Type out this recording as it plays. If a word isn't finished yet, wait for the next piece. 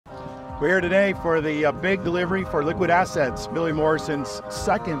We're here today for the big delivery for Liquid Assets, Billy Morrison's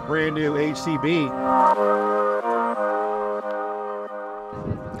second brand new HCB.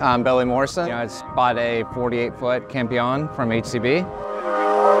 I'm Billy Morrison. I just bought a 48-foot CAMPEON from HCB.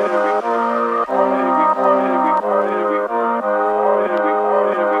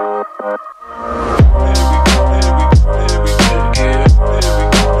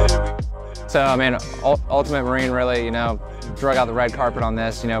 So, I mean, Ultimate Marine really, drug out the red carpet on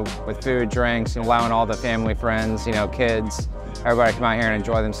this, with food, drinks, allowing all the family, friends, kids, everybody to come out here and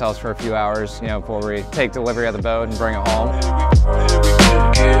enjoy themselves for a few hours, before we take delivery of the boat and bring it home.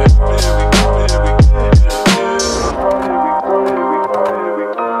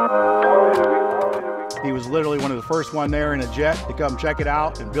 He was literally one of the first one there in a jet to come check it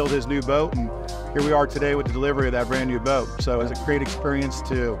out and build his new boat. And here we are today with the delivery of that brand new boat. So it's a great experience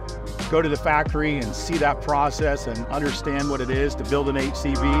to go to the factory and see that process and understand what it is to build an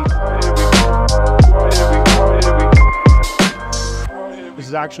HCB. This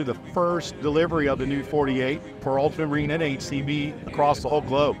is actually the first delivery of the new 48 for Ultimate Marine and HCB across the whole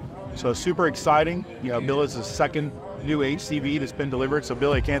globe. So super exciting. Bill is the second new HCB that's been delivered. So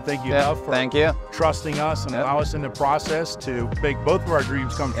Billy, I can't thank you enough for trusting us and allow us in the process to make both of our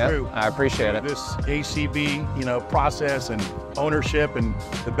dreams come true. I appreciate it. This HCB, process and ownership, and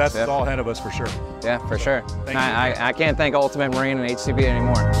the best is all ahead of us for sure. Yeah, for sure. Thank you. I can't thank Ultimate Marine and HCB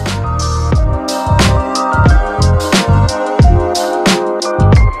anymore.